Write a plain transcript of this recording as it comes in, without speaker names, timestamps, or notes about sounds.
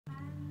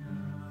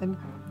And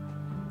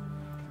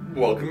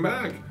welcome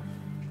back.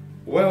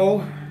 Well,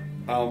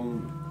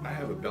 I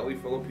have a belly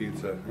full of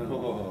pizza.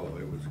 Oh,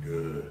 it was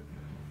good.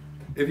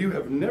 If you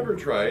have never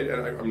tried,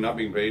 and I'm not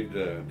being paid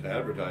to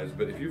advertise,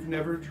 but if you've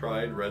never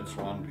tried Red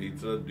Swan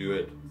Pizza, do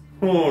it.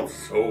 Oh,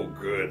 it's so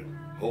good.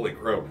 Holy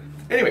crow.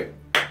 Anyway,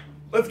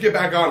 let's get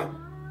back on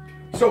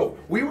it. So,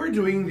 we were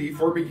doing the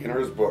For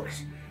Beginners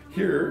books.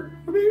 Here,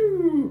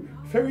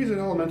 Fairies and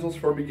Elementals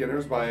for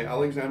Beginners by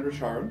Alexandra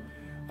Charn.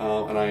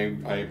 And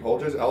I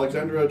apologize,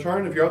 Alexandra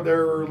Charn, if you're out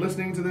there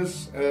listening to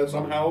this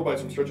somehow by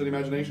some stretch of the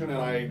imagination and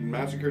I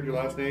massacred your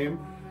last name,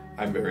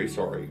 I'm very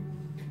sorry.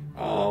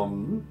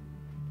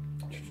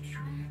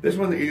 This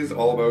one is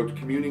all about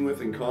communing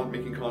with and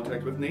making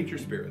contact with nature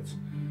spirits.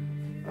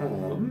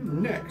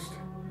 Next,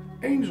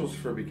 Angels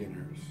for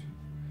Beginners.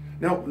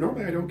 Now,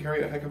 normally I don't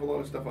carry a heck of a lot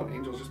of stuff on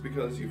angels just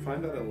because you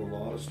find that in a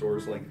lot of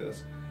stores like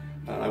this.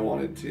 And I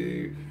wanted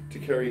to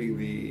carry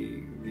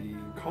the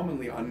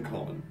commonly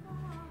uncommon.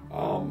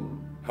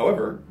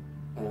 However,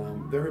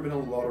 there have been a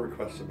lot of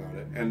requests about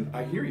it, and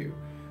I hear you.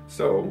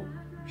 So,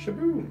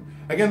 shaboom.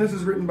 Again, this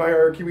is written by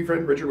our Kiwi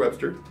friend, Richard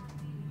Webster.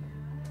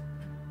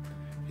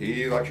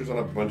 He lectures on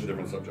a bunch of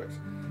different subjects.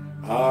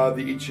 The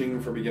I Ching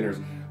for Beginners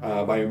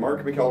by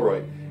Mark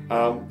McElroy.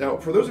 Now,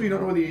 for those of you who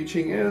don't know what the I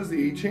Ching is,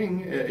 the I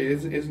Ching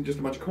isn't just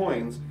a bunch of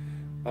coins,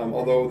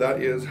 although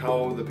that is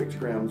how the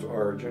pictograms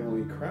are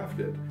generally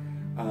crafted.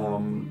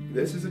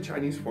 This is a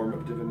Chinese form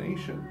of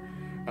divination.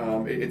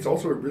 It's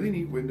also a really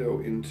neat window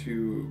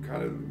into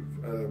kind of,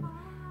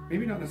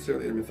 maybe not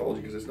necessarily in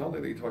mythology, because it's not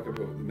like they talk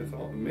about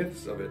the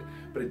myths of it,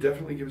 but it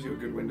definitely gives you a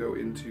good window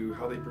into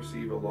how they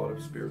perceive a lot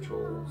of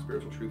spiritual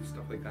truth,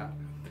 stuff like that.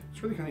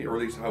 It's really kind of neat, or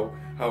at least how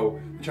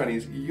the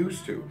Chinese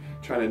used to.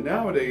 China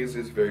nowadays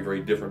is a very, very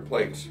different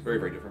place. Very,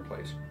 very different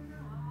place.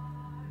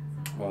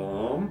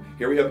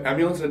 Here we have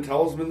Amulets and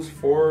Talismans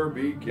for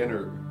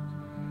Beginners.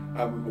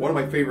 One of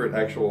my favorite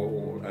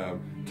actual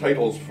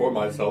titles for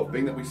myself,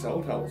 being that we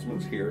sell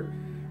talismans here,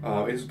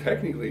 is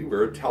technically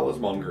we're a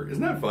talismonger.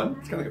 Isn't that fun?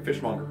 It's kind of like a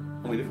fishmonger,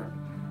 only different.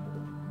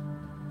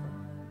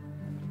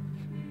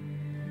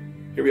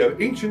 Here we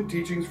have Ancient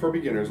Teachings for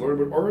Beginners.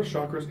 Learn about auras,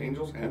 chakras,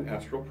 angels, and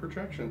astral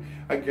projection.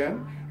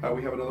 Again,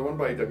 we have another one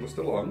by Douglas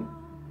DeLong.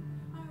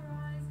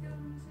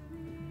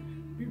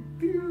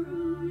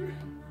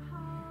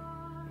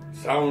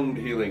 Sound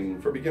healing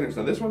for beginners.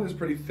 Now this one is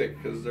pretty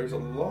thick because there's a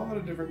lot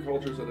of different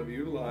cultures that have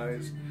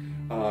utilized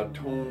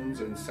tones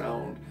and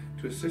sound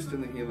to assist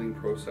in the healing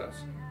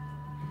process.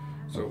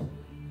 So,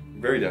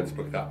 very dense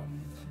book, that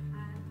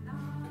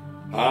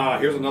one.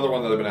 Here's another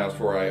one that I've been asked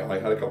for. I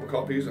had a couple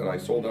copies and I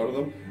sold out of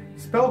them.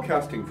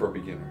 Spellcasting for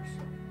Beginners.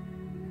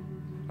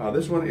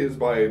 This one is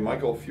by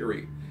Michael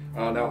Fury.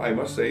 Now I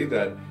must say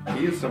that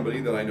he is somebody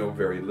that I know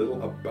very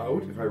little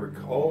about. If I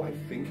recall, I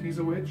think he's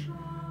a witch.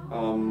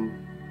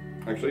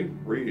 Actually,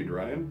 read,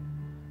 Ryan.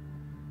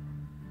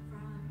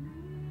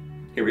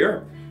 Here we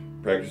are,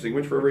 practicing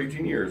witch for over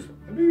 18 years.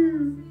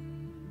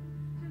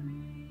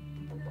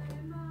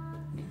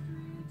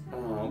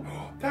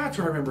 That's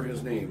where I remember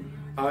his name.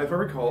 If I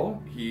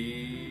recall,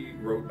 he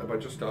wrote a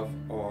bunch of stuff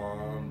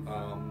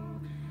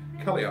on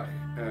Kaliach,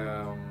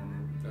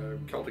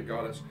 Celtic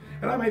goddess.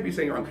 And I might be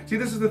saying it wrong. See,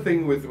 this is the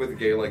thing with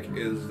Gaelic,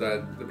 is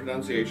that the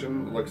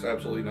pronunciation looks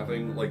absolutely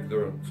nothing like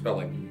the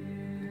spelling.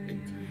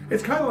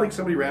 It's kind of like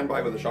somebody ran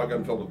by with a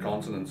shotgun filled with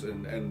consonants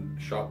and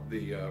shot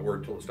the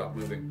word till it stopped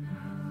moving.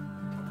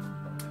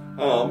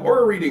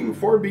 Aura reading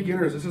for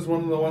beginners. This is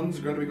one of the ones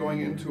going to be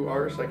going into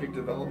our psychic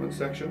development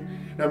section.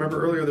 Now,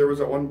 remember earlier there was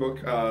that one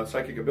book,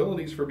 Psychic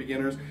Abilities for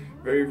Beginners,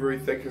 very, very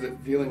thick because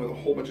it's dealing with a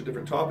whole bunch of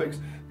different topics.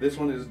 This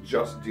one is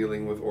just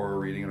dealing with aura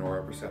reading and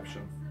aura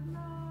perception.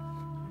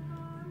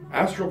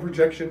 Astral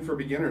projection for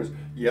beginners.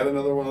 Yet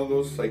another one of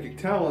those psychic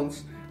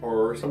talents,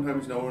 or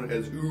sometimes known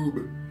as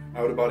OOB.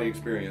 Out-of-body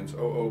experience,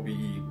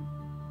 OOBE.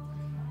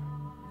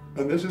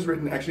 And this is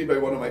written actually by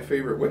one of my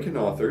favorite Wiccan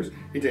authors,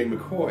 Elaine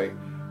McCoy.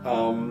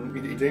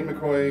 Elaine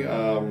McCoy,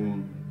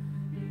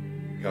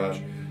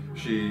 gosh,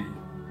 she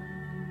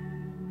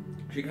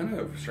kind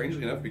of,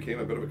 strangely enough, became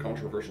a bit of a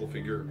controversial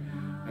figure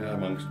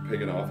amongst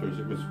pagan authors.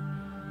 It was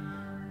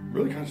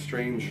really kind of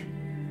strange.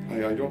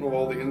 I don't know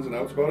all the ins and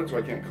outs about it, so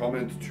I can't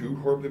comment too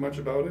horribly much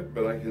about it,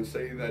 but I can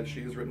say that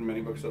she has written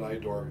many books that I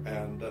adore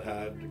and that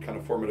had kind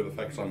of formative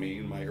effects on me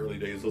in my early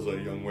days as a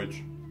young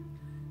witch.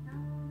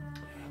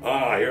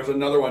 Here's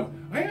another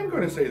one. I am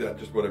going to say that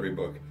just about every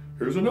book.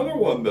 Here's another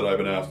one that I've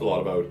been asked a lot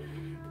about.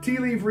 Tea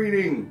leaf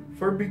reading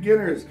for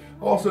beginners,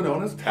 also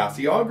known as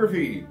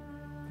tasseography.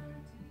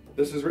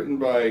 This is written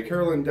by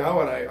Carolyn Dow,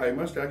 and I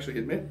must actually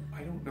admit,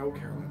 I don't know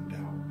Carolyn Dow.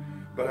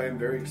 But I am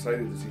very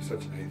excited to see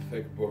such a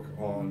thick book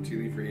on tea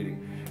leaf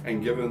reading,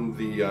 and given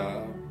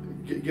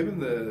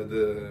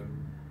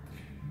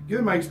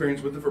my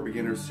experience with the For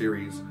Beginners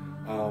series,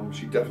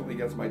 she definitely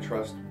gets my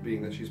trust,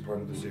 being that she's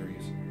part of the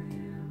series.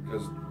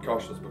 Because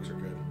gosh, those books are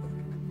good.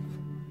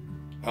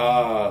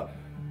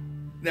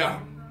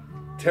 Now,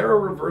 tarot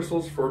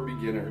reversals for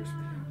beginners.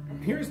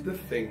 Here's the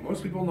thing: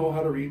 most people know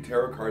how to read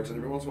tarot cards, and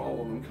every once in a while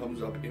one of them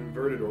comes up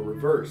inverted or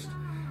reversed.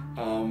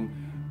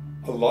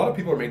 A lot of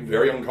people are made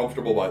very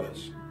uncomfortable by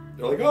this.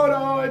 They're like, oh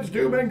no, it's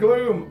doom and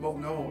gloom. Well,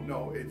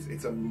 no,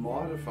 it's a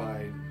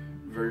modified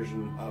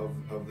version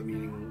of the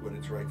meaning when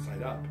it's right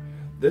side up.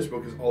 This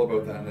book is all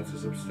about that, and it's a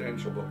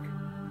substantial book.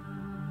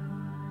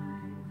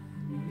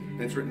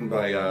 And it's written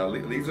by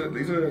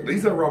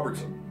Lisa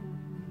Robertson.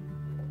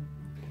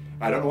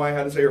 I don't know why I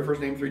had to say her first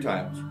name 3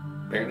 times.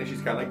 Apparently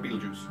she's kind of like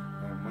Beetlejuice.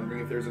 I'm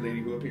wondering if there's a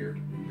lady who appeared.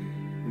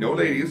 No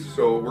ladies,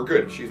 so we're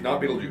good. She's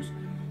not Beetlejuice.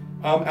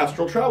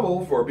 Astral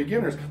travel for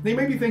beginners. They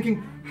may be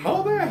thinking,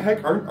 how the heck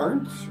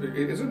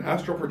isn't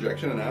astral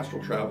projection and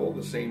astral travel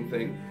the same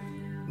thing?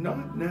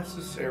 Not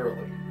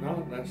necessarily.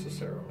 Not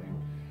necessarily.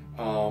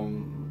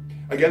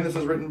 Again, this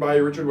is written by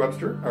Richard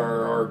Webster,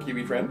 our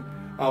Kiwi friend.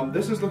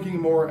 This is looking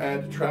more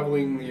at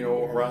traveling,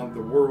 around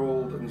the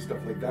world and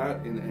stuff like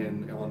that,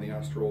 and on the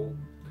astral.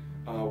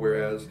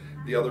 Whereas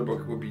the other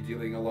book would be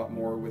dealing a lot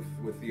more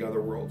with the other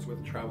worlds,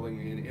 with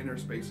traveling in inner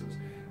spaces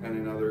and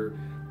in other,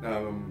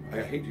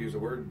 I hate to use the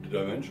word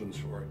dimensions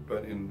for it,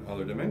 but in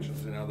other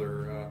dimensions, in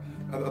other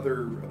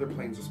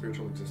planes of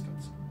spiritual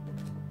existence.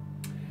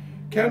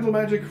 Candle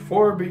Magic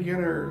for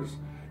beginners.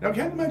 Now,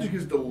 Candle Magic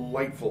is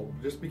delightful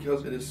just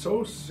because it is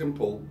so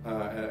simple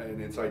in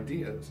its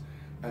ideas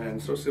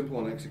and so simple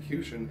in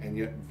execution, and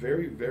yet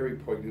very, very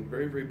poignant,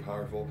 very, very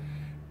powerful.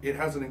 It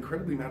has an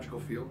incredibly magical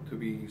feel to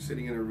be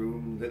sitting in a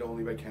room lit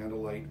only by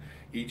candlelight,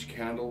 each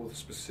candle with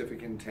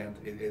specific intent.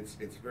 It's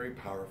very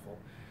powerful.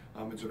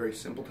 It's a very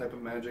simple type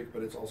of magic,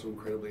 but it's also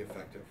incredibly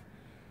effective.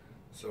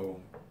 So,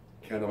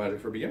 Candle Magic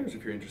for beginners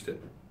if you're interested.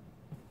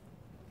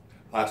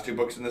 Last 2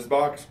 books in this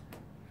box.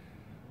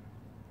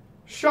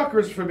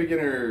 Chakras for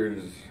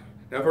beginners.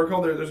 Now, if I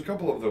recall, there's a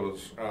couple of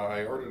those.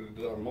 I ordered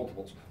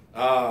multiples.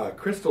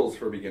 Crystals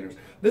for beginners.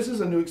 This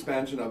is a new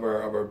expansion of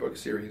our book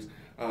series.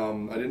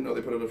 I didn't know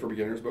they put out a for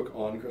beginners book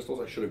on crystals.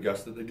 I should have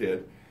guessed that they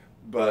did,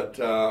 but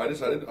I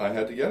decided I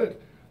had to get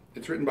it.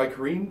 It's written by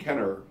Corinne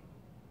Kenner.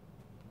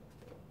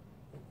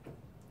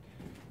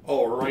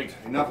 All right,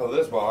 enough of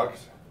this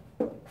box.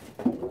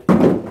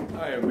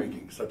 I am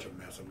making such a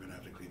mess. I'm going to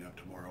have to clean up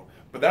tomorrow.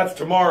 But that's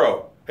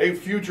tomorrow. Hey,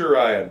 future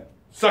Ryan,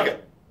 suck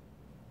it.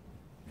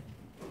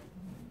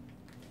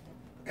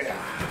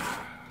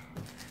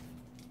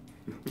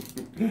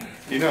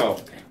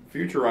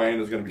 Future Ryan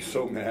is going to be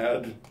so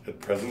mad at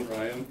present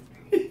Ryan.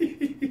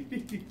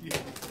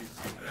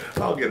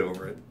 I'll get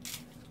over it.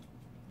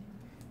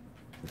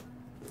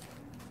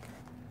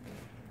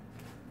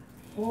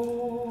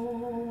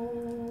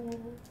 Oh.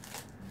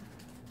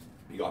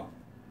 Be gone.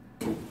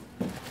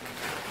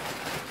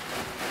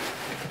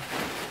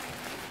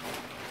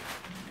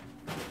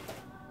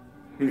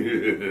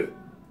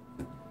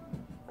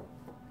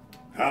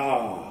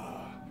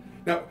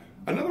 Now,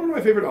 another one of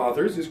my favorite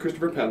authors is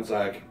Christopher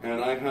Pensack,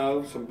 and I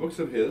have some books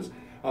of his.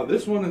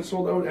 This one is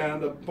sold out,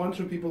 and a bunch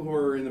of people who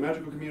are in the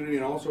magical community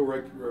and also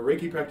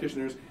Reiki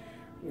practitioners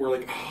were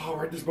like, oh,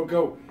 where'd this book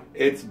go?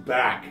 It's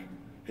back.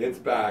 It's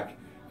back.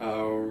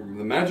 The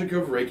Magic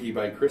of Reiki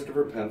by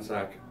Christopher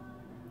Pensack.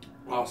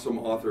 Awesome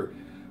author.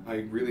 I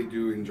really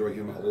do enjoy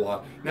him a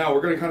lot. Now,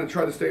 we're going to kind of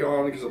try to stay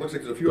on, because it looks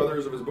like there's a few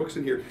others of his books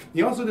in here.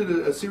 He also did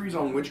a series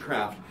on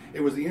witchcraft.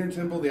 It was the Inner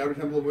Temple, the Outer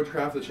Temple of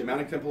Witchcraft, the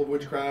Shamanic Temple of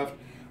Witchcraft,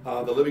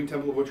 the Living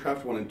Temple of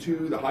Witchcraft 1 and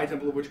 2, the High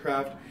Temple of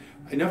Witchcraft.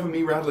 Enough of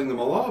me rattling them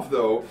all off,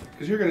 though,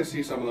 because you're going to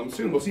see some of them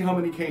soon. We'll see how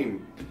many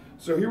came.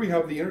 So here we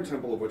have the Inner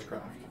Temple of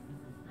Witchcraft.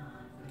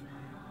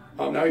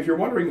 Now, if you're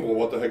wondering, well,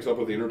 what the heck's up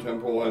with the Inner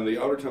Temple and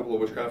the Outer Temple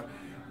of Witchcraft,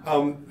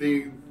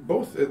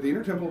 both the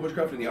Inner Temple of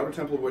Witchcraft and the Outer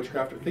Temple of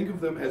Witchcraft, think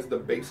of them as the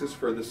basis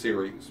for the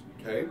series,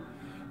 okay?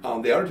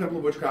 The Outer Temple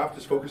of Witchcraft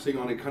is focusing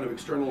on a kind of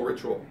external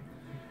ritual.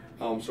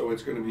 So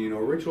it's going to be,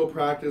 ritual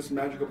practice,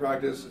 magical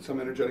practice, some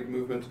energetic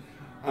movement.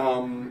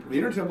 The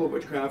Inner Temple of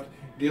Witchcraft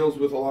deals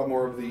with a lot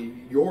more of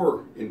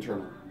your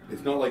internal.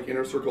 It's not like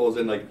inner circle as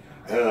in like,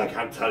 I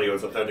can't tell you,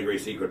 it's a third-degree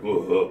secret.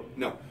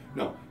 No.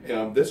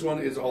 This one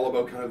is all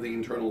about kind of the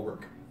internal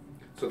work.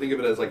 So think of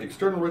it as like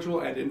external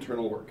ritual and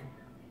internal work.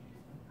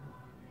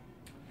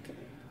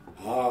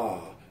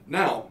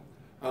 Now,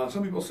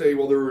 some people say,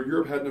 well,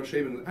 Europe had no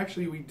shamans.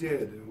 Actually, we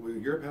did.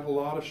 Europe had a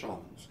lot of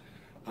shamans.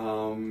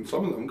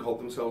 Some of them called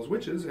themselves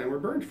witches and were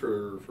burned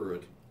for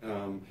it.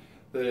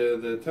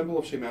 The Temple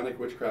of Shamanic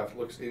Witchcraft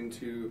looks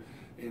into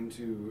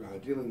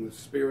dealing with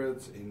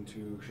spirits,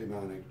 into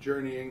shamanic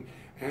journeying,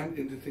 and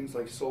into things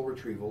like soul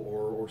retrieval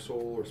or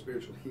soul or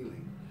spiritual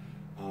healing.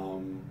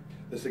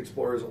 This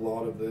explores a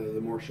lot of the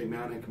more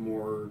shamanic,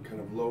 more kind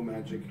of low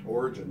magic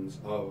origins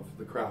of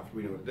the craft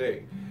we know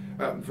today.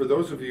 For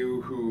those of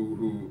you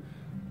who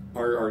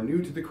are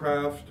new to the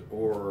craft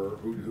or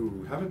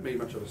who haven't made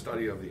much of a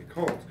study of the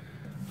occult,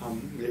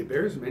 it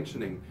bears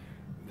mentioning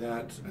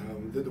that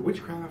the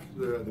witchcraft,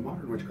 the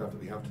modern witchcraft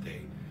that we have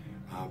today,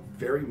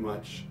 very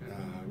much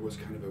was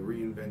kind of a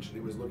reinvention.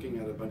 It was looking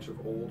at a bunch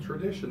of old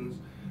traditions,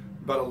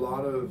 but a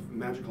lot of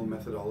magical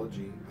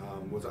methodology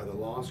was either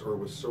lost or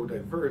was so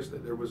diverse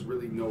that there was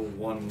really no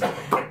one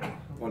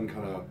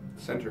kind of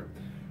center.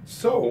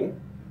 So,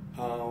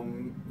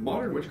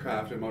 modern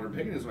witchcraft and modern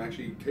paganism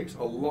actually takes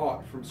a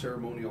lot from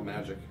ceremonial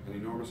magic, an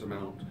enormous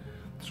amount.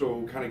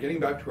 So kind of getting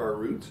back to our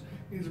roots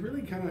is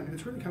really kind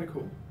of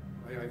cool.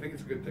 I think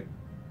it's a good thing.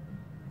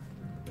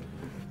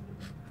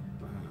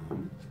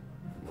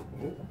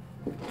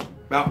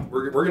 Now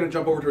we're going to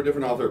jump over to a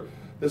different author.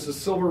 This is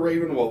Silver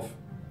Raven Wolf.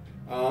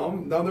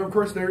 Now there, of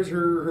course, there's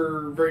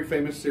her very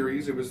famous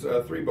series. It was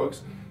 3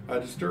 books: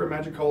 to stir a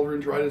magic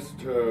cauldron, to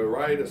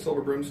ride a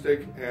silver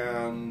broomstick,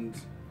 and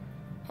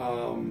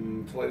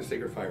to light a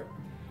sacred fire.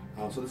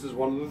 So this is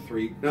one of the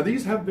 3. Now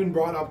these have been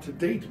brought up to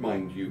date,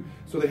 mind you.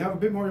 So they have a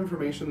bit more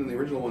information than the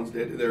original ones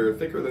did. They're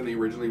thicker than they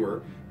originally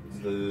were.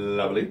 It's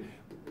lovely.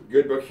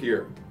 Good book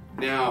here.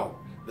 Now,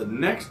 the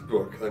next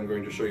book I'm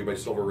going to show you by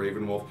Silver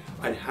Raven Wolf,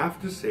 I'd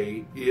have to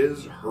say,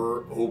 is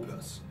her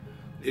opus.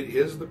 It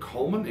is the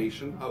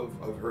culmination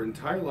of her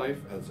entire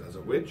life as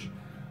a witch.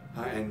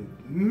 And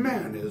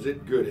man, is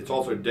it good. It's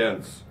also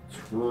dense. It's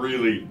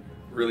really,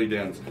 really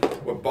dense.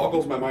 What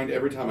boggles my mind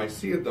every time I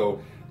see it,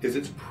 though, is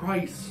its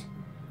price.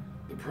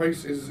 The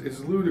price is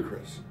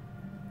ludicrous.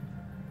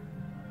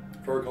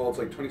 If I recall, it's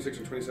like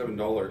 $26 or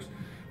 $27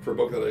 for a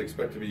book that I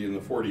expect to be in the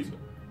 40s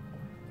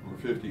or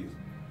 50s.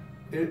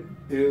 It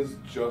is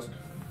just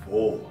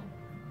full.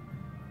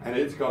 And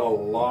it's got a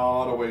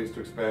lot of ways to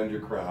expand your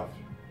craft.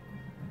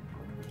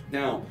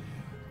 Now,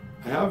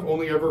 I have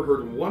only ever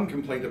heard one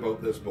complaint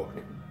about this book.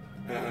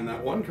 And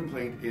that one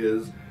complaint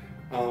is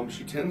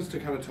she tends to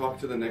kind of talk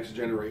to the next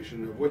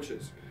generation of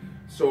witches.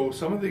 So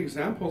some of the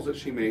examples that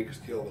she makes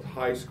deal with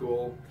high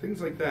school, things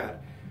like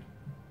that.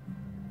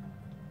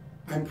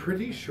 I'm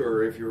pretty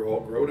sure if you're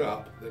all grown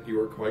up that you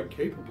are quite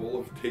capable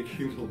of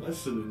taking the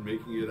lesson and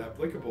making it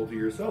applicable to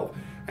yourself.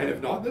 And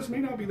if not, this may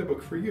not be the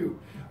book for you.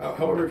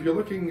 However, if you're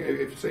looking,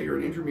 if say you're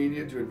an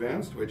intermediate to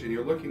advanced witch and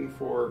you're looking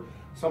for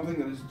something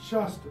that is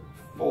just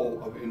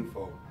full of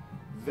info,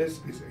 this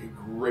is a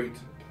great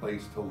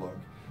place to look.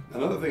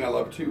 Another thing I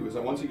love too is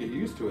that once you get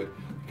used to it,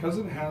 because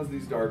it has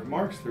these dark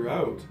marks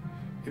throughout,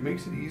 it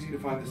makes it easy to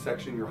find the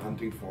section you're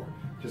hunting for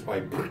just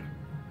by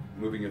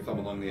moving your thumb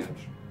along the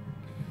edge.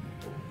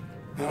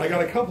 And I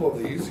got a couple of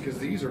these because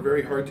these are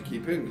very hard to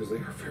keep in because they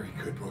are very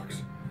good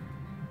books.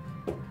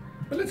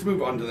 But let's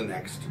move on to the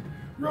next.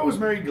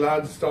 Rosemary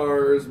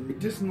Gladstar's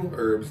Medicinal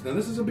Herbs. Now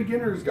this is a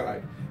beginner's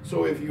guide.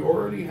 So if you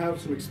already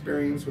have some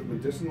experience with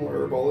medicinal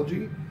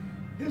herbology,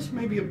 this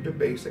may be a bit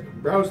basic.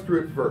 Browse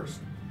through it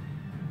first.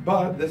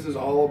 But this is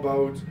all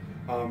about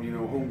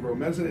homegrown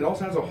medicine. It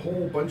also has a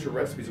whole bunch of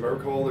recipes. If I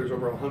recall, there's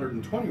over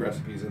 120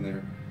 recipes in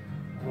there.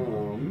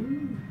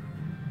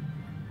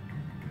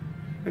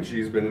 And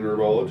she's been an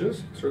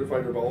herbologist,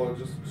 certified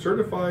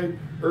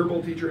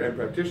herbal teacher and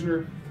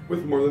practitioner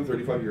with more than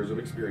 35 years of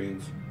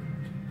experience.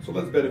 So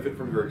let's benefit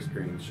from her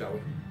experience, shall we?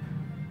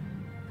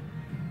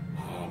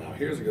 Oh, now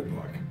here's a good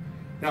book.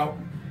 Now,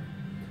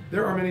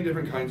 there are many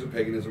different kinds of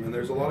paganism, and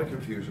there's a lot of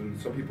confusion.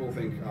 Some people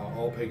think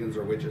all pagans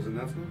are witches, and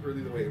that's not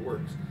really the way it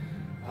works.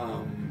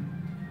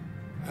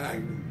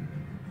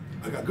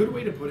 A good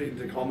way to put it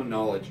into common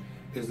knowledge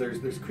is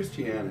there's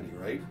Christianity,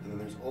 right? And then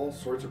there's all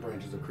sorts of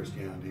branches of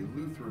Christianity: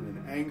 Lutheran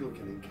and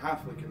Anglican and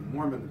Catholic and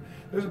Mormon.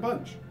 There's a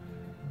bunch.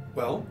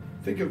 Well,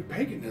 think of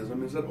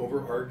paganism as an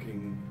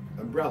overarching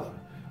umbrella.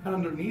 And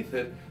underneath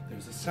it,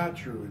 there's a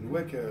Satru and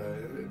Wicca.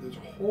 There's a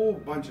whole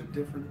bunch of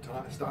different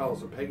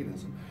styles of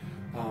paganism.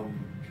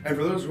 And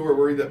for those who are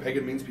worried that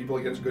pagan means people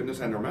against goodness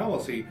and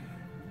normalcy,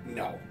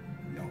 no.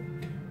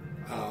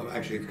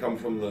 Actually, it's come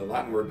from the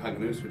Latin word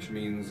paganus, which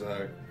means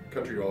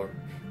country dweller.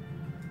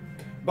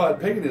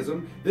 But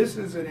paganism, this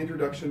is an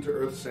introduction to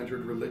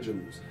earth-centered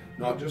religions.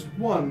 Not just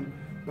one,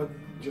 but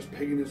just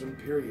paganism,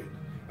 period,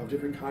 of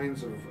different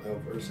kinds of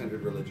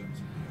earth-centered religions.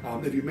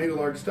 If you've made a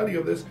large study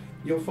of this,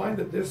 you'll find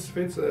that this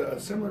fits a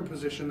similar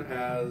position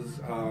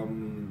as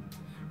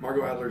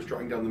Margot Adler's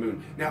Drawing Down the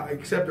Moon. Now,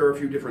 except there are a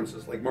few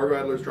differences. Like Margot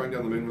Adler's Drawing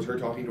Down the Moon was her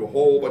talking to a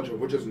whole bunch of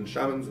witches and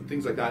shamans and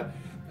things like that,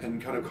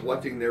 and kind of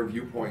collecting their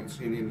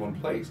viewpoints in one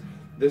place.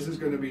 This is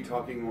going to be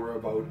talking more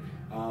about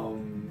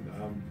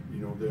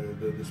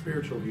the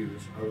spiritual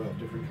views of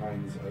different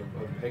kinds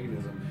of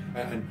paganism,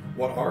 and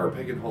what are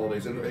pagan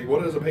holidays, and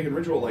what is a pagan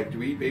ritual like? Do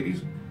we eat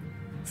babies?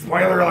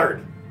 Spoiler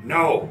alert!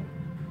 No!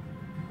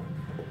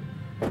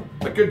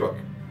 A good book.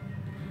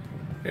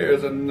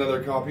 Here's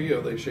another copy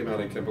of the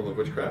Shamanic Temple of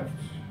Witchcraft.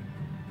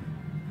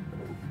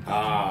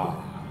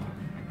 I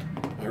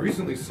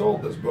recently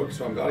sold this book,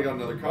 so I'm glad I got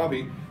another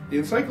copy. The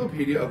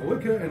Encyclopedia of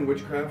Wicca and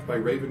Witchcraft by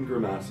Raven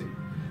Grimassi.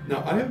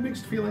 Now, I have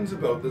mixed feelings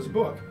about this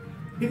book.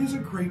 It is a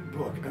great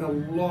book, and a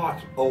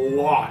lot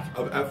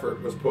of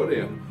effort was put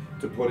in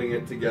to putting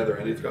it together,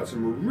 and it's got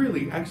some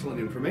really excellent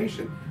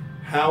information.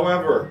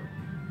 However,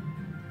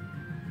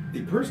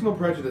 the personal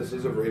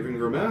prejudices of Raven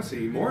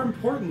Grimassi, more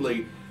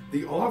importantly,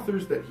 the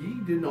authors that he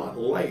did not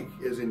like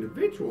as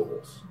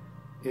individuals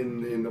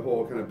in the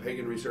whole kind of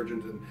pagan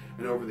resurgence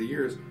and over the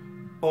years,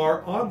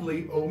 are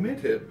oddly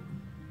omitted.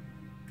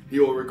 He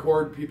will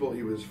record people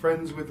he was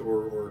friends with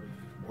or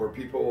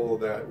people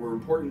that were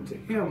important to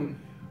him,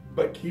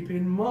 but keep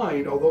in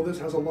mind, although this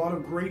has a lot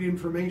of great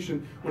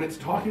information, when it's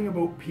talking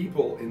about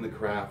people in the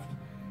craft,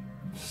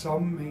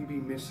 some may be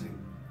missing.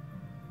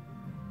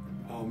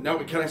 Now,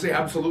 can I say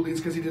absolutely it's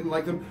because he didn't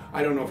like them?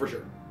 I don't know for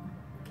sure.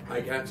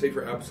 I can't say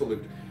for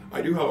absolute.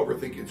 I do, however,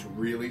 think it's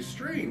really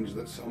strange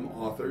that some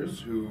authors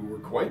who were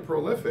quite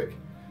prolific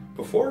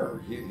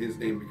before his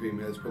name became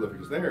as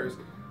prolific as theirs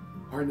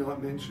are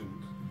not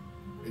mentioned.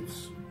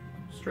 It's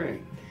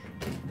strange.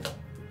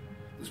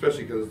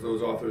 Especially because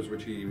those authors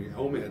which he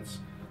omits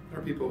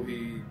are people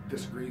he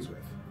disagrees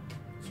with.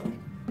 So,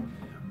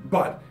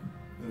 but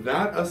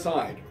that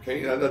aside,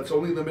 okay, that's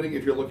only limiting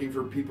if you're looking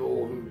for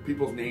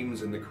people's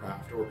names in the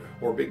craft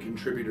or big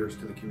contributors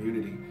to the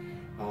community,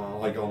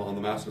 like on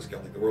the massive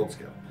scale, like the world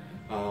scale.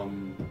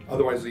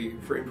 Otherwise,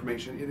 for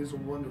information, it is a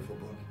wonderful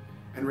book.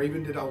 And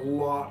Raven did a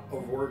lot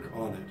of work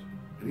on it.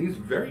 And he's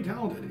very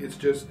talented. It's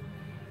just,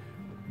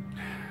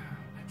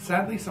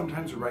 sadly,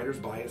 sometimes the writer's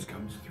bias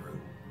comes through,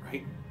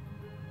 right?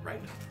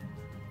 Right.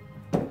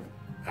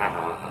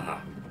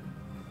 Ah,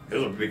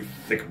 here's a big,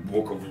 thick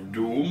book of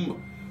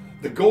doom.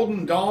 The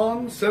Golden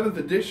Dawn, 7th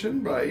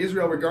edition by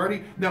Israel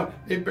Regardie. Now,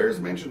 it bears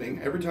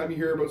mentioning, every time you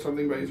hear about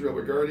something by Israel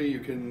Regardie, you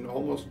can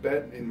almost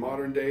bet in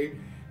modern day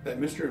that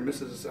Mr. and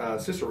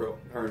Mrs. Cicero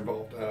are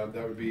involved.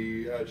 That would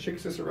be Chick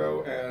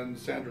Cicero and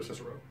Sandra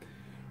Cicero.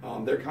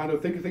 They're kind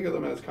of, think of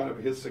them as kind of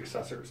his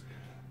successors.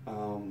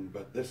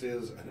 But this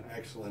is an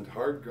excellent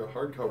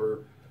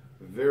hardcover,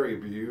 very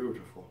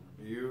beautiful,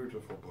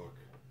 beautiful book.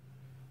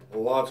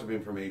 Lots of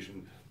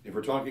information. If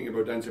we're talking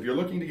about dance, if you're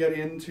looking to get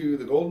into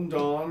the Golden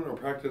Dawn or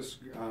practice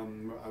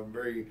a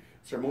very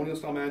ceremonial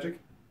style magic,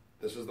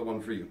 this is the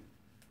one for you.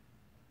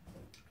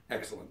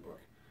 Excellent book.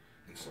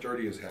 It's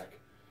sturdy as heck.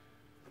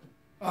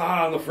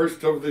 The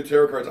first of the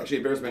tarot cards, actually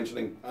it bears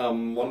mentioning.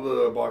 One of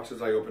the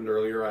boxes I opened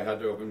earlier, I had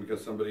to open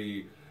because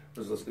somebody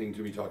was listening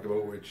to me talk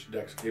about which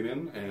decks came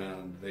in,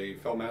 and they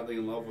fell madly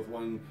in love with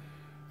one,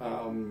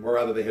 or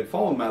rather they had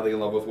fallen madly in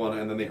love with one,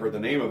 and then they heard the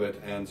name of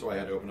it, and so I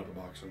had to open up a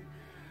box and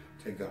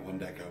take that one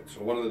deck out.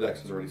 So one of the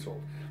decks is already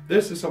sold.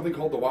 This is something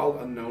called the Wild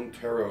Unknown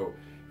Tarot.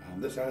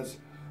 This has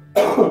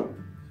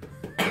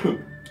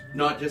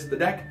not just the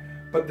deck,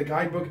 but the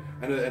guidebook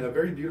and a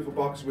very beautiful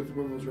box with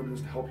one of those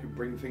ribbons to help you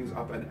bring things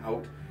up and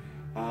out.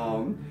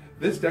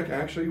 This deck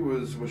actually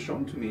was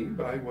shown to me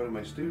by one of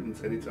my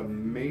students, and it's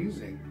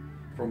amazing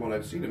from what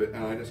I've seen of it,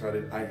 and I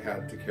decided I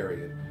had to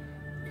carry it.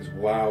 Because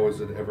wow,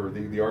 is it ever,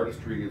 the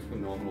artistry is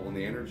phenomenal, and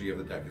the energy of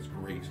the deck is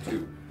great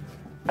too.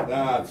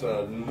 That's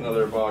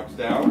another box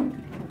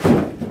down.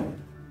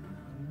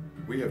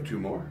 We have two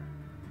more.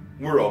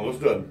 We're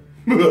almost done.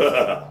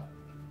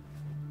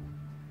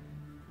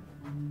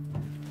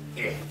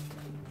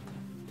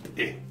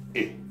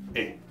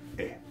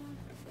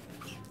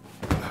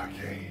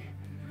 Okay,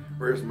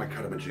 where's my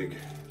cut of Magick?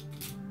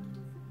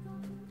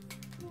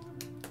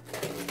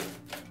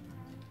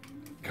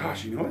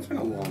 Gosh, you know, it's been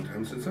a long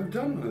time since I've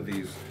done one of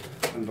these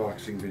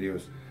unboxing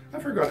videos. I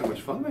forgot how much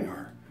fun they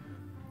are.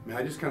 I mean,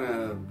 I just kind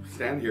of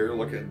stand here,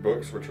 look at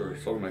books, which are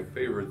some of my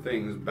favorite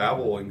things,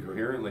 babble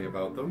incoherently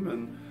about them,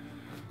 and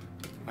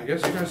I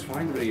guess you guys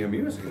find me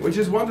amusing, which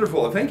is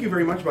wonderful. Thank you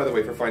very much, by the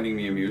way, for finding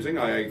me amusing.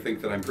 I think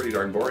that I'm pretty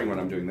darn boring when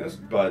I'm doing this,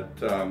 but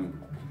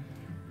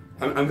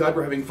I'm glad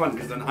we're having fun,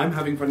 because then I'm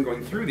having fun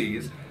going through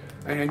these,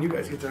 and you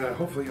guys get to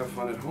hopefully have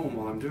fun at home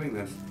while I'm doing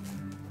this.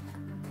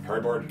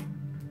 Cardboard.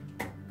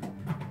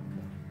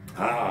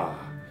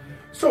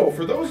 So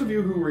for those of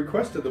you who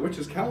requested the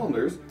witches'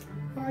 calendars,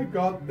 I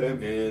got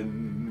them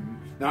in.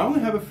 Now I only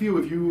have a few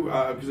of you,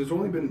 because there's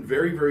only been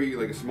very,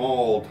 like a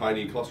small,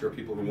 tiny cluster of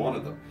people who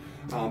wanted them.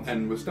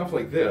 And with stuff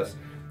like this,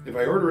 if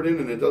I order it in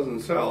and it doesn't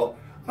sell,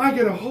 I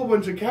get a whole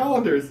bunch of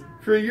calendars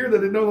for a year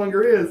that it no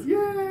longer is.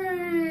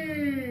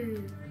 Yay!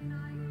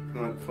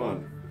 Not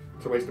fun.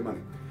 It's a waste of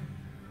money.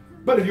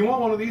 But if you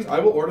want one of these, I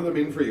will order them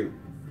in for you.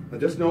 Now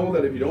just know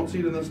that if you don't see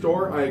it in the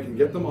store, I can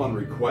get them on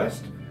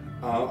request.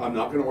 I'm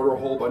not going to order a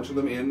whole bunch of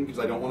them in because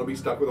I don't want to be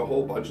stuck with a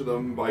whole bunch of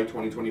them by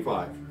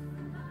 2025.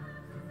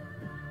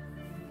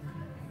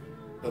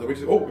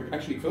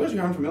 Actually, for those of you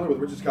who aren't familiar with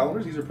witches'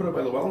 calendars, these are put up by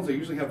Llewellyn's. They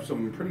usually have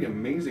some pretty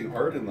amazing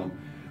art in them.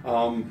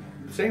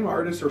 Same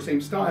artist or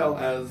same style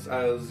as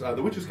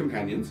the Witches'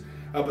 Companions,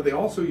 but they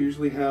also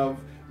usually have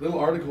little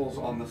articles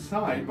on the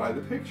side by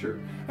the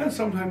picture. And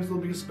sometimes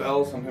there'll be a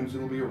spell, sometimes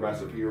it'll be a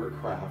recipe or a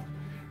craft.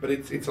 But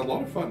it's a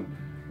lot of fun.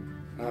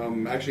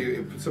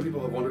 Actually, some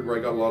people have wondered where I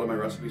got a lot of my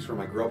recipes from,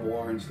 my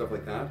grubware and stuff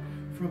like that,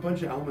 from a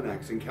bunch of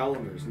almanacs and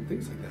calendars and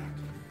things like that.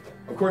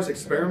 Of course,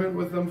 experiment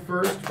with them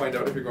first, find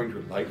out if you're going to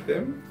like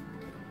them.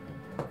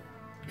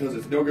 Because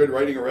it's no good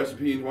writing a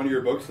recipe in one of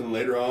your books and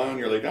later on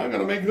you're like, I'm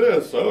going to make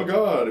this. Oh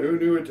God, who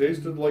knew it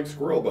tasted like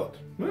squirrel butt?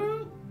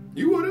 Well,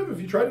 you would have if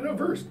you tried it out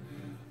first.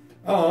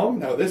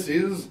 Now this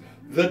is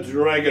the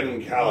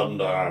Dragon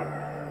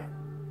Calendar.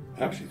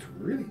 Actually, it's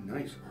really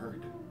nice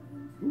art.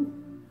 Ooh.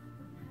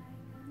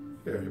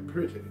 Very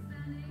pretty.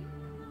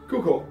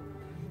 Cool.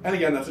 And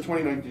again, that's a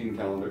 2019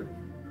 calendar.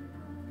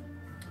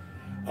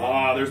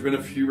 There's been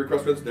a few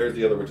requests for this. There's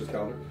the other witches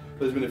calendar.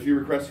 There's been a few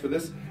requests for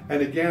this.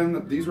 And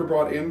again, these were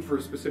brought in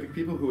for specific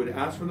people who would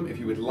ask for them. If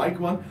you would like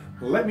one,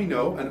 let me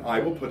know and I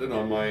will put it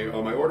on my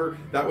order.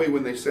 That way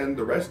when they send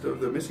the rest of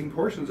the missing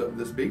portions of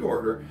this big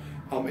order,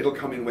 it'll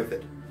come in with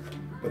it.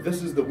 But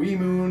this is the Wee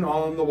Moon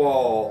on the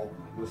Wall.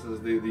 This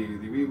is the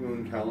Wee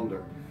Moon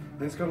calendar.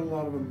 And it's got a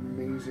lot of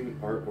amazing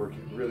artwork.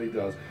 It really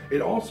does.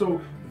 It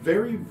also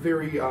very,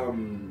 very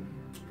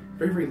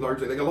large.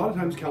 Like a lot of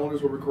times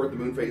calendars will record the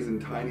moon phase in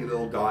tiny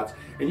little dots,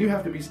 and you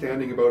have to be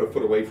standing about a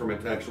foot away from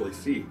it to actually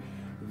see.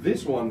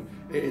 This one,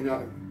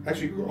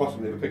 actually,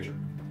 awesome, they have a picture.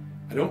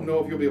 I don't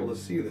know if you'll be able to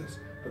see this,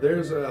 but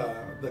there's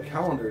the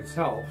calendar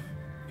itself,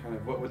 kind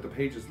of what the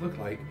pages look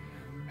like,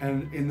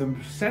 and in the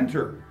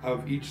center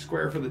of each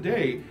square for the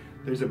day,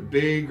 there's a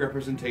big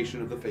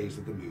representation of the phase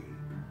of the moon.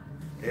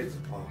 It's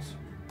awesome.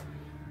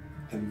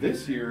 And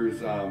this year's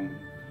kind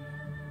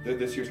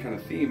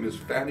of theme is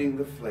fanning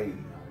the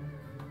flame.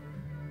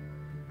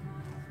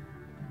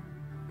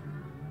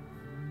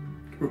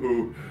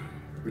 Ooh,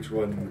 which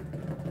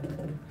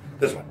one?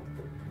 This one.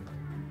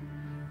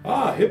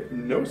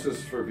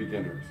 Hypnosis for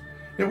beginners.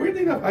 Now,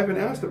 weirdly enough, I've been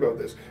asked about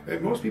this.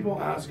 Most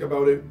people ask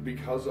about it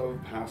because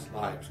of past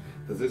lives.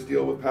 Does this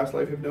deal with past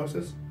life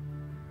hypnosis?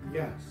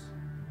 Yes.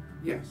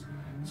 Yes.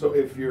 So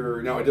if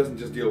you're, now it doesn't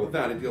just deal with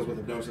that, it deals with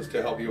hypnosis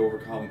to help you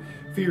overcome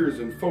fears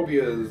and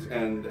phobias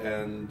and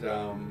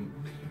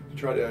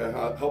try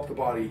to help the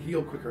body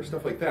heal quicker,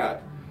 stuff like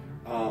that,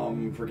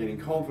 for gaining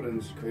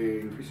confidence,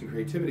 increasing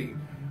creativity.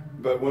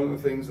 But one of the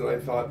things that I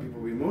thought people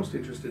would be most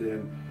interested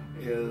in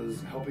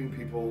is helping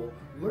people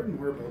learn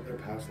more about their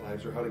past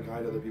lives or how to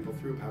guide other people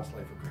through past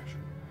life regression.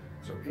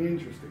 So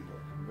interesting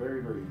book,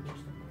 very, very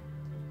interesting.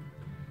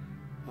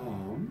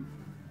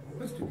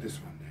 Let's do this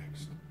one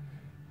next.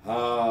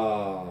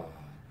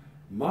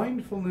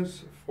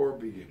 Mindfulness for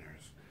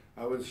beginners.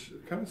 I was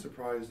kind of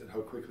surprised at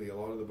how quickly a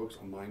lot of the books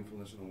on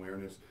mindfulness and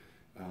awareness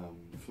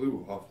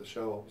flew off the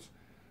shelves.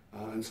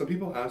 And some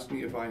people asked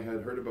me if I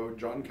had heard about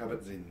Jon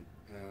Kabat-Zinn,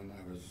 and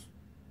I was,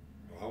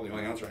 well, the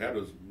only answer I had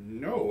was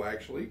no,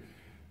 actually.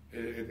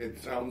 It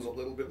sounds a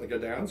little bit like a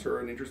dance or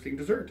an interesting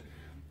dessert.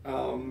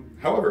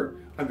 However,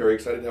 I'm very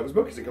excited to have his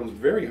book because it comes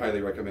very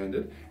highly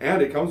recommended,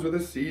 and it comes with a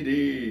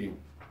CD.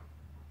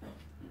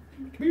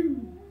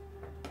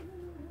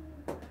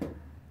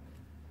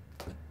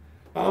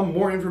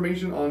 More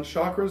information on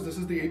chakras. This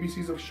is the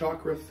ABCs of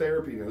chakra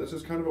therapy. Now, this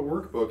is kind of a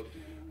workbook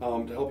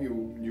to help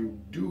you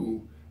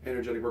do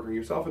energetic work on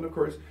yourself, and of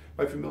course,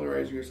 by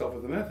familiarizing yourself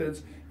with the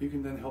methods, you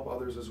can then help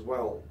others as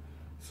well.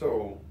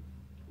 So,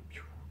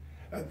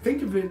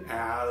 think of it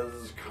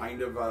as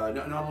kind of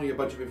not only a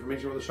bunch of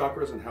information about the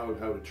chakras and how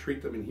to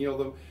treat them and heal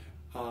them,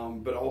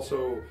 but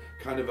also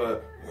kind of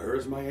a, where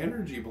is my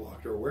energy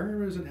blocked, or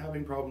where is it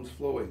having problems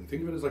flowing?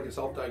 Think of it as like a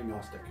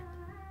self-diagnostic.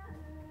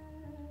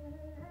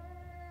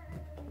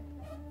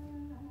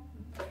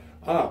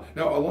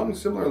 Now, along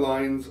similar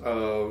lines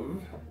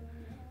of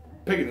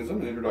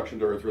paganism, an introduction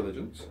to earth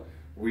religions,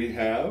 we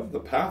have The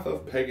Path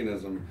of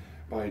Paganism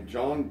by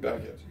John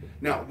Beckett.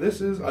 Now,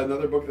 this is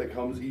another book that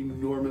comes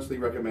enormously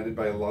recommended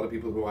by a lot of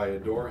people who I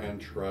adore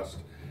and trust.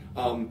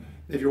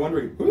 If you're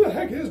wondering, who the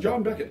heck is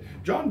John Beckett?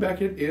 John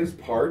Beckett is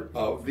part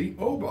of the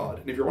Obod.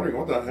 And if you're wondering,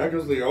 what the heck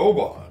is the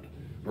Obod?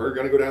 We're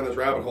going to go down this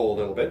rabbit hole a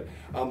little bit.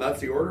 That's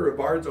the Order of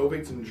Bards,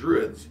 Ovates, and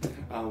Druids,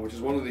 which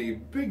is one of the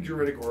big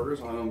druidic orders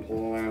on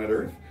planet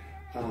Earth.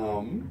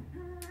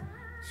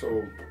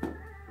 So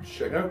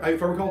check it out.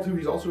 If I recall too,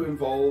 he's also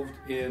involved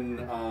in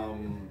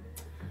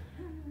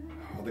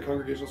the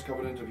Congregationalist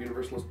Covenant of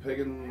Universalist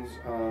Pagans.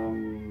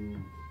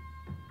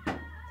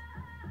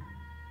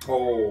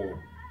 Oh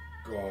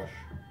gosh.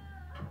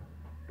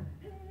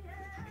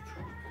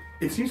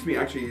 It seems to me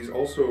actually he's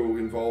also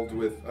involved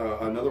with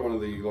another one of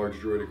the large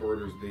druidic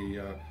orders,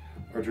 the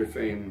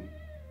Ardrefane.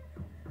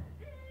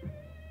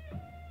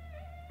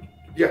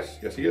 Yes,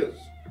 he is.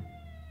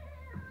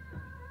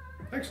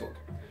 Excellent.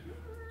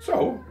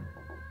 So,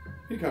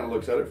 he kind of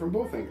looks at it from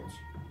both angles.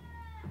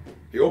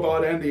 The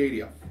Obod and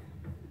the ADF.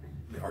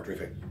 The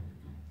Ardrefane.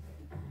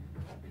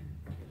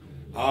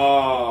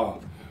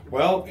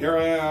 Well, here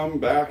I am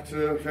back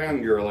to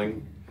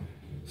fangirling.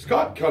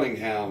 Scott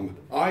Cunningham.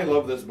 I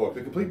love this book,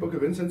 The Complete Book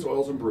of Incense,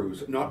 Oils, and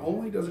Brews. Not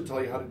only does it tell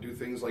you how to do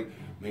things like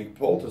make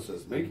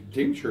poultices, make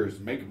tinctures,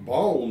 make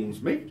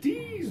balms, make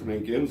teas,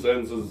 make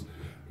incenses.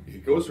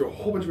 It goes through a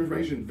whole bunch of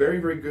information. Very,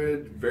 very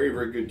good, very,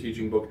 very good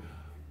teaching book.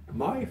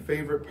 My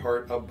favorite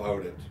part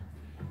about it,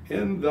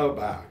 in the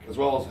back, as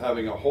well as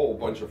having a whole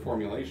bunch of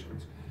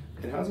formulations,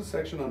 it has a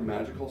section on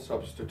magical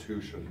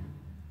substitution.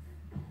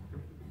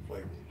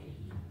 Like,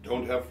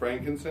 don't have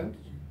frankincense?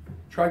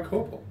 Try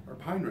copal or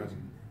pine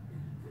resin.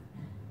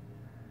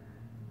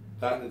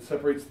 That it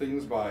separates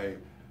things by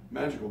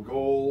magical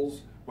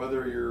goals,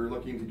 whether you're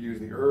looking to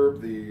use the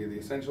herb, the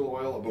essential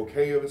oil, a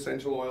bouquet of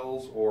essential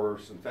oils, or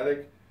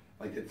synthetic.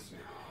 Like, it's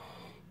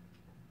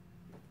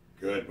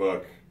good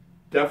book.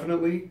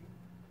 Definitely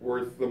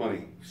worth the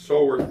money.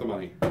 So worth the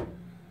money.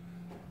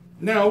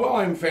 Now, while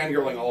I'm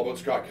fangirling all about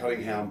Scott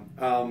Cunningham,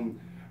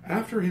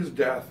 after his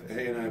death,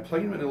 in a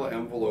plain manila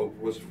envelope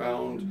was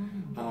found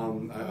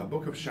a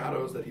book of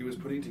shadows that he was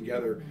putting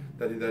together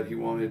that he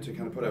wanted to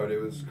kind of put out.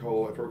 It was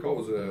called, if I recall,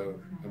 it was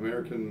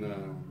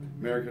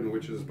American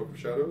Witches Book of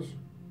Shadows.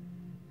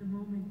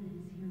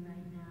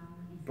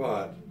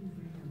 But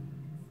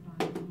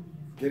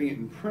getting it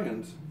in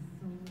print,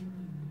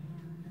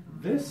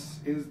 this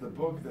is the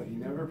book that he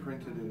never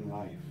printed in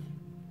life.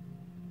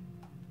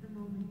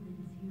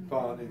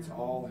 but it's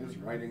all his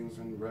writings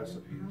and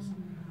recipes.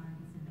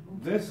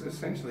 This,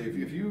 essentially,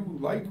 if you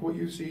like what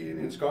you see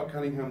in Scott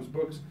Cunningham's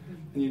books,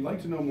 and you'd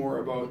like to know more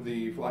about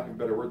the, for lack of a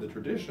better word, the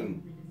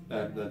tradition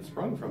that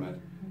sprung from it,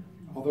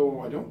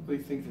 although I don't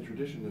really think the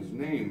tradition is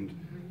named,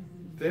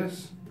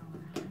 this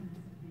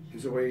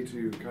is a way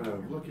to kind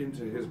of look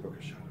into his Book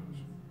of Shadows.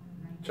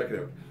 Check it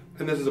out.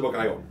 And this is a book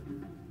I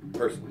own,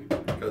 personally,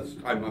 because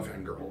I'm a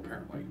fangirl,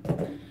 apparently.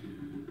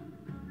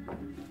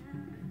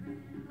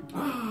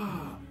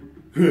 Ah!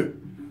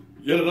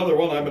 Yet another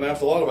one I've been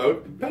asked a lot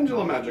about,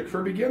 pendulum magic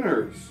for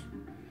beginners.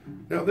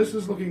 Now this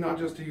is looking not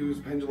just to use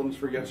pendulums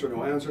for yes or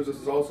no answers, this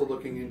is also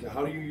looking into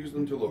how do you use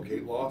them to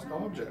locate lost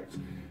objects?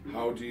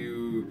 How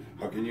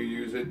can you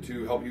use it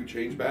to help you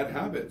change bad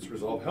habits,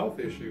 resolve health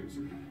issues?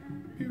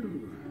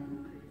 Phew.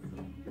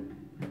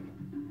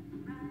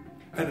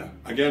 And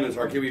again, it's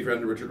our Kiwi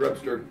friend Richard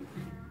Webster.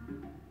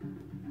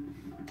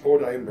 Oh,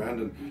 Diane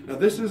Brandon. Now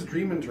this is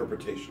dream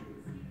interpretation.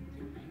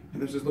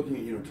 And this is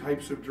looking at,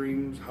 types of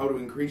dreams, how to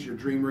increase your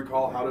dream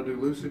recall, how to do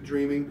lucid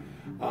dreaming,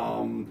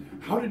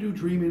 how to do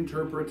dream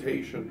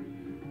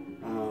interpretation,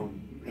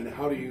 and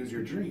how to use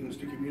your dreams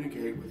to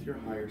communicate with your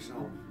higher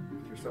self,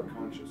 with your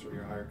subconscious or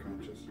your higher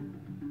conscious,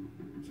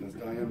 says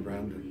Diane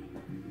Brandon.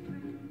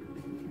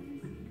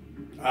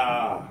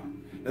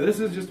 Now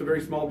this is just a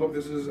very small book.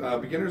 This is a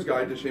Beginner's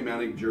Guide to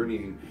Shamanic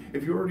Journeying.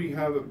 If you already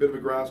have a bit of a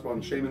grasp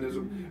on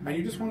shamanism and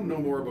you just want to know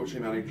more about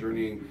shamanic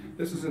journeying,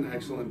 this is an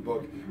excellent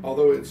book.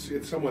 Although it's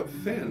somewhat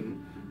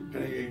thin,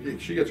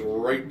 and she gets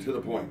right to the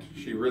point.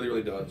 She really,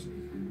 really does.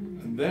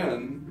 And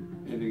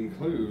then it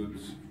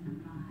includes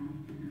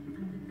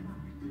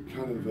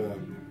kind of,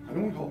 I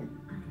don't want to call it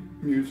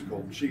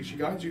musical. She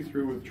guides you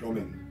through with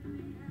drumming.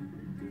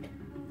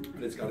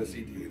 And it's got a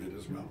CD in it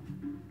as well.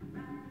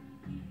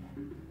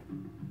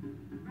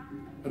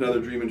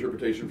 Another dream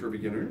interpretation for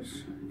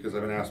beginners, because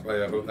I've been asked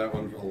about that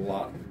one a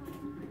lot.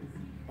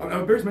 Now,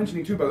 it bears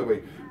mentioning too, by the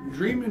way,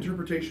 dream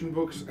interpretation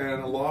books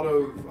and a lot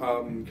of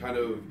kind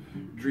of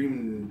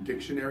dream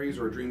dictionaries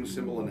or dream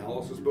symbol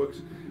analysis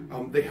books,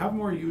 they have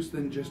more use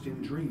than just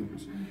in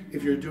dreams.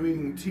 If you're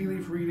doing tea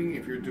leaf reading,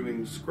 if you're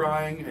doing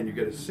scrying and you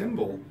get a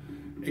symbol,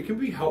 it can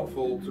be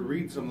helpful to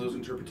read some of those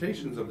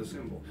interpretations of the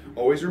symbol.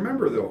 Always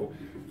remember though,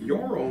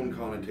 your own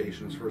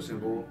connotations for a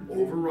symbol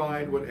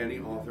override what any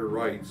author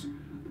writes.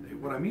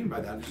 What I mean by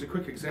that, just a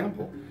quick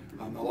example.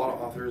 A lot of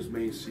authors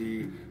may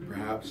see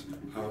perhaps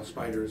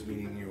spiders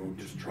meaning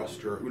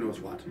distrust or who knows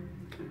what.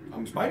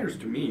 Spiders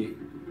to me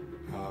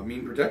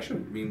mean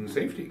protection, mean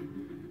safety.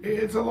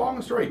 It's a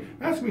long story.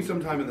 Ask me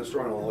sometime in the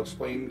story and I'll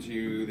explain to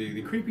you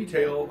the creepy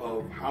tale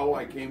of how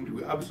I came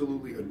to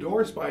absolutely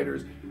adore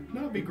spiders,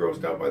 not be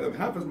grossed out by them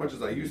half as much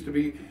as I used to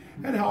be,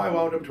 and how I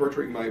wound up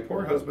torturing my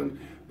poor husband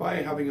by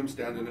having him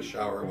stand in a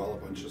shower while a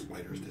bunch of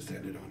spiders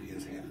descended on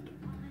his head.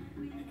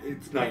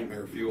 It's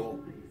nightmare fuel.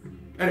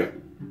 Anyway,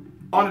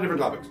 on to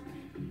different topics.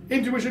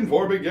 Intuition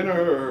for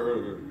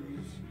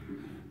beginners.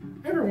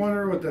 Ever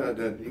wonder what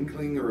that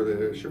inkling or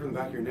the shiver in the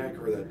back of your neck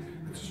or that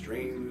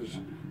strange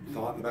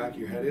thought in the back of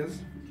your head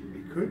is?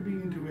 It could be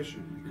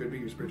intuition. It could be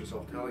your spiritual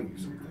self telling you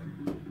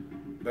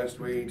something. The best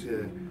way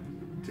to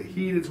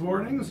heed its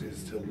warnings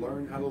is to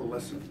learn how to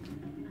listen.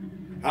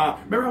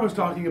 Remember I was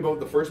talking about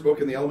the first book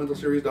in the Elemental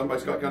series done by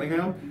Scott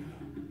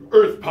Cunningham?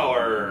 Earth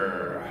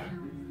Power.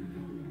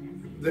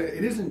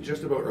 It isn't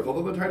just about Earth,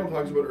 although the title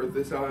talks about Earth.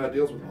 This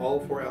deals with all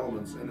four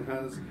elements and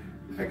has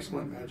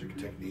excellent magic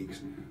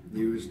techniques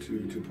used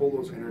to pull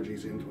those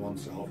energies into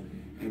oneself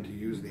and to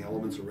use the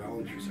elements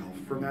around yourself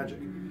for magic.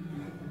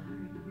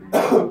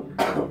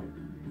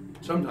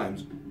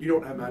 Sometimes you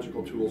don't have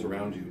magical tools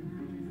around you.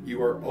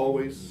 You are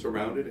always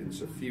surrounded and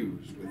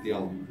suffused with the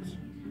elements.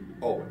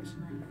 Always.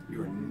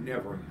 You are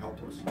never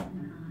helpless.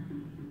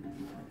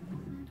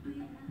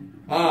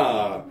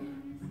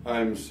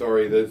 I'm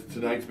sorry that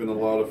tonight's been a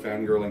lot of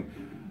fangirling.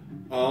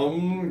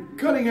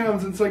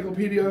 Cunningham's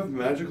Encyclopedia of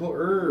Magical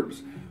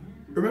Herbs.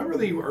 Remember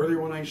the earlier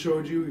one I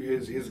showed you,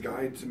 his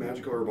guide to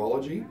magical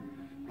herbology?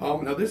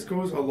 Now this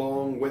goes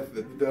along with,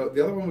 the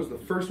other one was the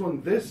first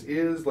one. This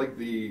is like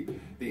the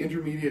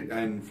intermediate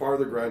and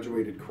farther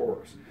graduated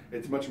course.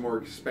 It's much more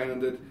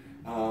expanded.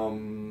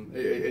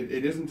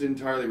 It isn't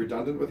entirely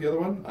redundant with the other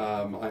one.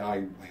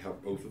 I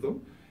have both of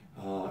them,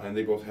 and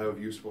they both have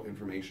useful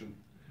information.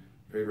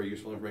 Very, very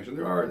useful information.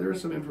 There is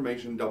some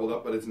information doubled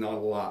up, but it's not a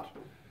lot,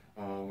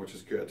 which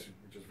is good,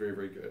 which is very,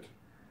 very good.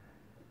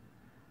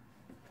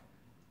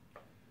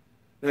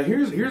 Now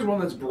here's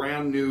one that's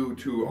brand new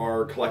to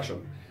our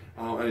collection,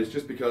 and it's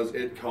just because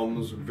it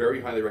comes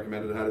very highly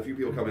recommended. I had a few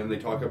people come in and they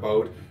talk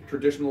about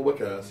traditional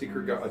Wicca, a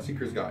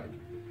Seeker's Guide.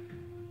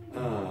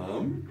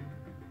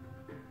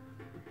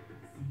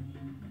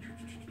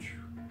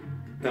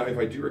 Now, if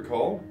I do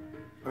recall,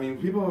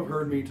 people have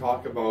heard me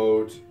talk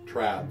about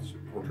trads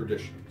or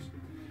traditions.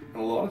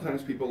 And a lot of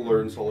times people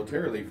learn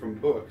solitarily from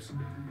books.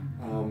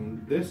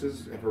 This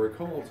is, if I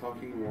recall,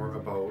 talking more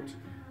about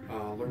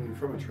learning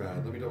from a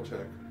trad. Let me double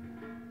check.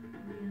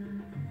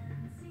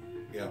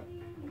 Yeah,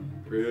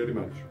 pretty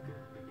much.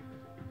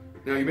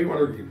 Now you may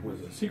wonder, what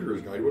is a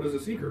Seeker's Guide? What is a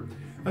Seeker?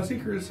 A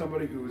seeker is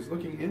somebody who is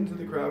looking into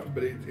the craft,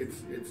 but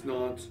it's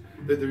not.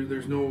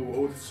 There's no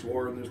oath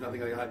sworn. There's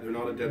nothing like that. They're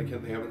not a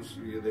dedicant.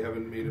 They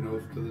haven't made an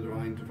oath to the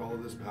divine to follow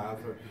this path,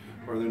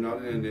 or they're not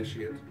an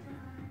initiate.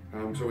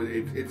 So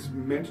it's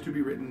meant to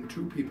be written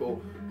to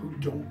people who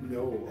don't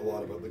know a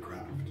lot about the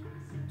craft.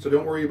 So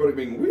don't worry about it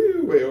being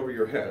way over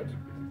your head.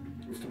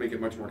 It's to make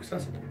it much more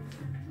accessible.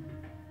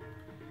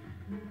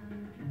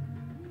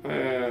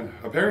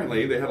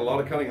 Apparently, they had a lot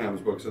of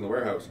Cunningham's books in the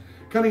warehouse.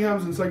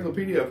 Cunningham's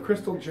Encyclopedia of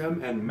Crystal,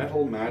 Gem, and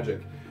Metal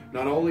Magic.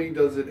 Not only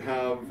does it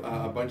have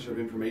a bunch of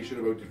information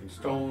about different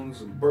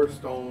stones and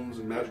birthstones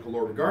and magical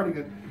lore regarding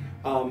it,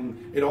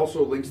 it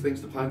also links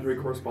things to planetary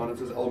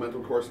correspondences,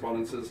 elemental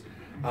correspondences,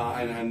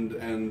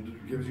 and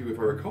gives you, if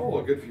I recall,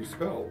 a good few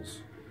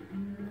spells.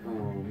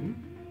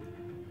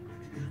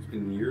 It's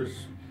been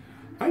years.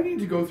 I need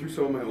to go through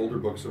some of my older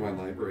books in my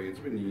library. It's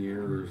been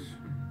years.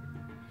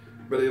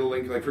 But it'll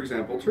link, like, for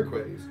example,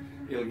 turquoise.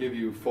 It'll give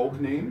you folk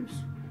names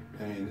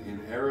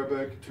in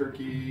Arabic,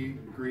 Turkey,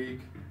 Greek.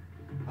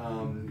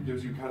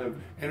 Gives you kind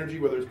of energy,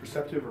 whether it's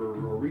perceptive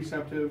or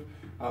receptive.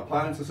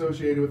 Planets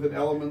associated with it,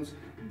 elements,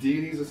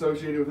 deities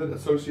associated with it,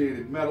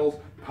 associated metals,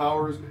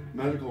 powers,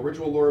 magical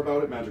ritual lore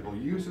about it, magical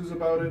uses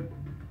about it.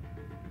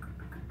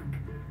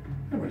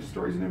 And much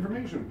stories and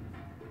information.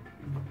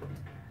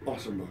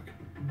 Awesome book.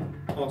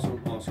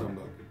 Awesome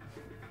book.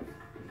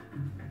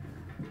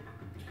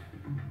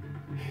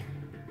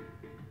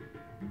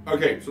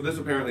 Okay, so this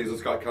apparently is a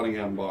Scott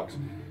Cunningham box.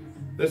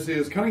 This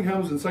is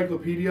Cunningham's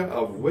Encyclopedia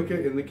of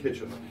Wicca in the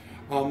Kitchen.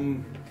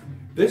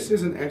 This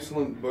is an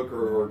excellent book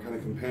or kind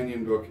of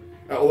companion book,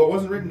 although it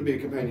wasn't written to be a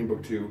companion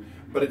book to,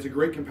 but it's a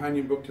great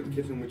companion book to the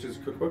Kitchen Witch's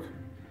Cookbook,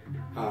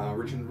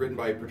 written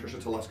by Patricia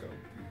Telesco.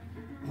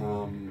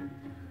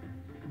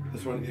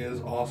 This one is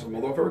awesome,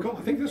 although if I recall,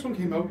 I think this one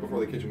came out before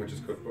the Kitchen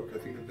Witch's Cookbook. I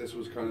think that this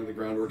was kind of the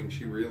groundwork and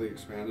she really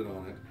expanded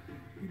on it.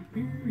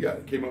 Yeah,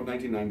 it came out in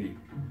 1990.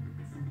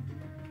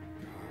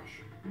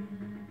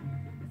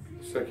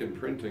 Second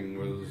printing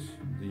was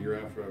the year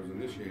after I was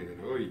initiated.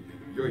 Oy,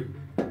 oy.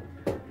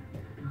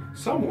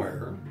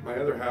 Somewhere, my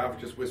other half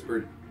just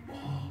whispered,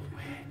 "Oh,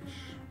 witch."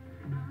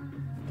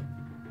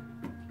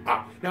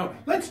 Now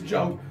let's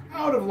jump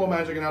out of low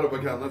magic and out of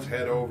Occult. Let's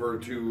head over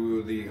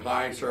to the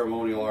high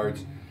ceremonial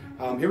arts.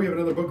 Here we have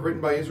another book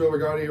written by Israel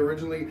Regardie,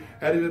 originally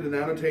edited and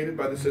annotated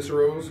by the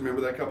Ciceros.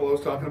 Remember that couple I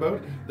was talking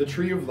about? The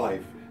Tree of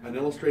Life, an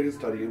illustrated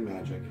study in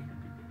magic.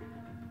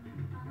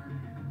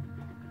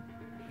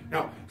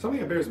 Now, something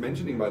that bears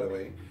mentioning, by the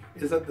way,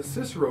 is that the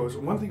Ciceros,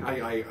 one thing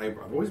I've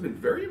always been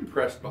very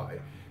impressed by,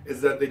 is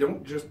that they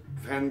don't just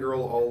fangirl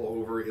all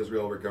over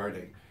Israel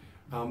Regardie.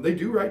 They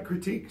do write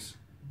critiques,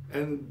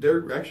 and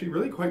they're actually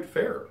really quite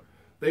fair.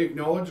 They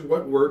acknowledge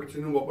what worked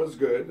and what was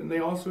good, and they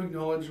also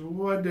acknowledge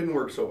what didn't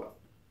work so well,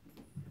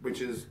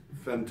 which is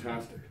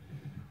fantastic.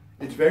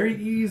 It's very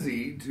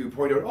easy to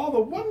point out all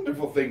the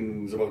wonderful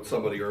things about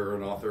somebody or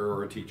an author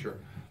or a teacher.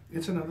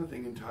 It's another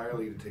thing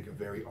entirely to take a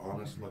very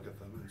honest look at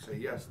them and say,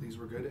 yes, these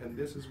were good, and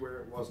this is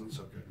where it wasn't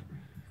so good.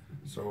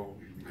 So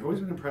I've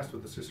always been impressed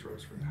with the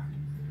Ciceros for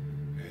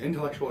that.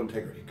 Intellectual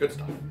integrity, good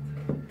stuff.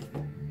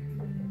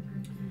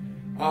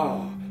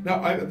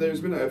 Now there's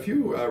been a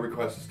few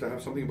requests to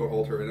have something about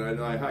altar,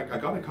 and I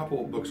got a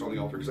couple books on the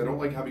altar because I don't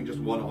like having just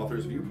one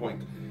author's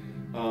viewpoint.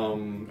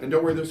 And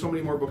don't worry, there's so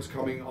many more books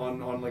coming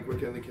on like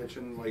Wicca in the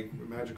Kitchen, like Magic